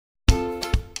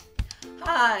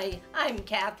Hi, I'm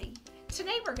Kathy.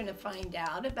 Today we're going to find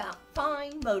out about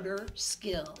fine motor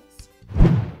skills.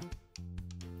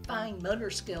 Fine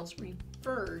motor skills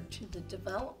refer to the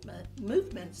development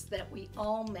movements that we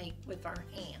all make with our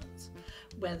hands,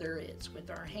 whether it's with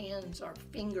our hands, our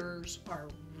fingers, our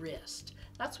wrist.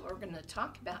 That's what we're going to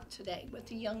talk about today.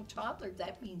 With a young toddler,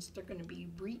 that means they're going to be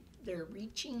they're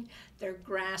reaching, they're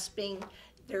grasping,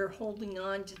 they're holding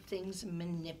on to things and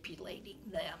manipulating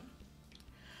them.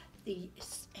 The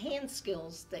hand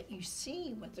skills that you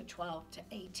see with a 12 to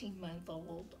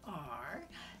 18-month-old are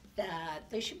that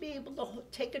they should be able to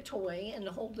take a toy and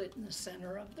hold it in the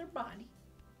center of their body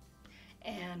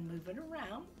and move it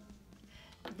around.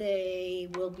 They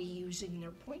will be using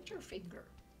their pointer finger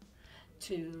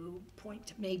to point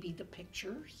to maybe the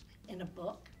pictures in a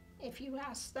book if you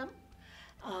ask them.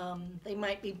 They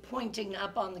might be pointing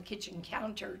up on the kitchen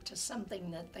counter to something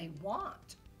that they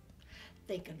want.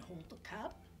 They can hold a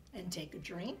cup and take a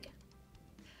drink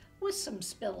with some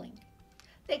spilling.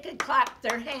 They could clap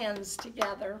their hands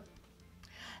together.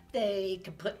 They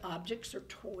could put objects or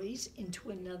toys into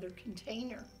another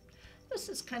container. This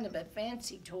is kind of a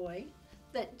fancy toy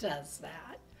that does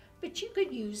that, but you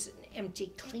could use an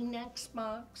empty Kleenex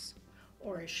box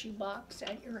or a shoebox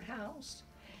at your house,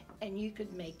 and you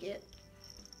could make it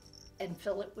and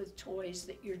fill it with toys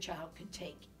that your child could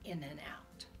take in and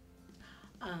out.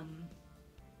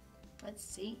 Let's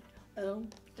see. Oh,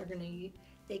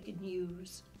 they could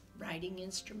use writing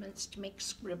instruments to make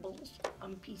scribbles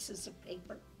on pieces of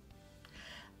paper.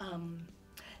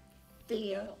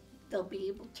 They'll be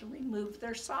able to remove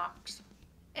their socks,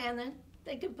 and then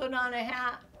they could put on a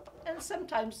hat, and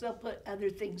sometimes they'll put other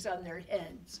things on their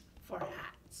heads for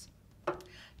hats.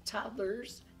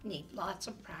 Toddlers need lots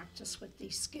of practice with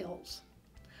these skills.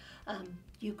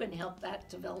 You can help that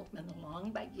development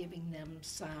along by giving them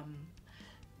some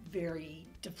very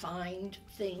defined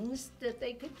things that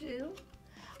they could do.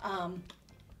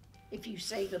 If you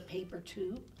save a paper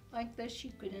tube like this,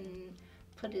 you can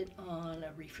put it on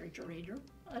a refrigerator,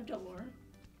 a door,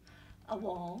 a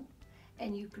wall,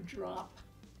 and you could drop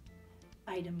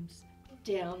items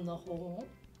down the hole.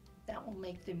 That will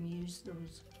make them use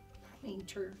those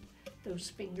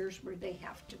fingers where they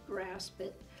have to grasp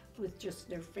it with just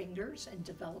their fingers and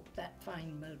develop that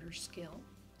fine motor skill.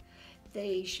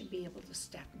 They should be able to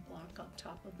stack a block on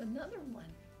top of another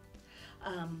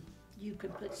one. You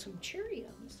could put some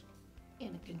Cheerios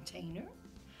in a container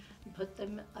and put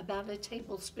them about a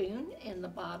tablespoon in the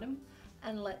bottom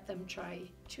and let them try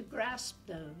to grasp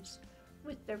those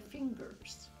with their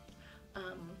fingers.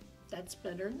 That's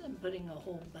better than putting a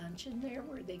whole bunch in there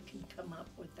where they can come up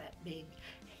with that big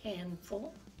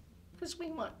handful, because we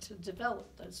want to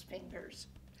develop those fingers.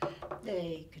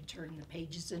 They could turn the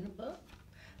pages in a book.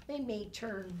 They may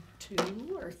turn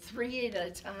 2 or 3 at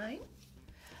a time,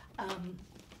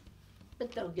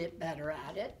 but they'll get better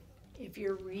at it. If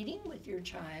you're reading with your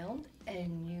child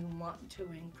and you want to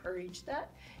encourage that,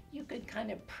 you could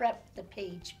kind of prep the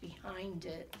page behind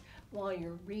it while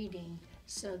you're reading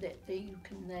so that you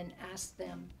can then ask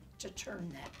them to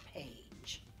turn that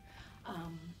page.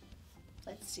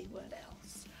 Let's see what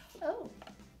else. Oh,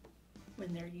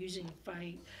 when they're using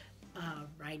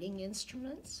writing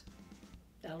instruments,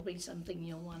 that'll be something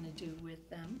you'll want to do with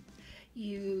them.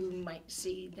 You might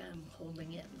see them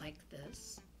holding it like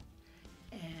this,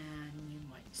 and you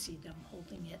might see them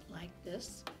holding it like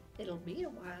this. It'll be a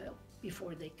while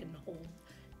before they can hold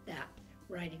that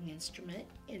writing instrument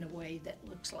in a way that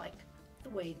looks like the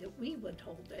way that we would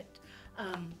hold it.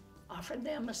 Offer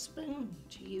them a spoon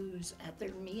to use at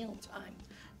their meal time.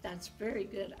 That's very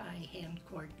good eye-hand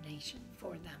coordination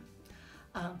for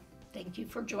them. Thank you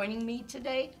for joining me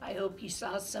today. I hope you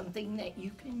saw something that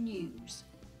you can use.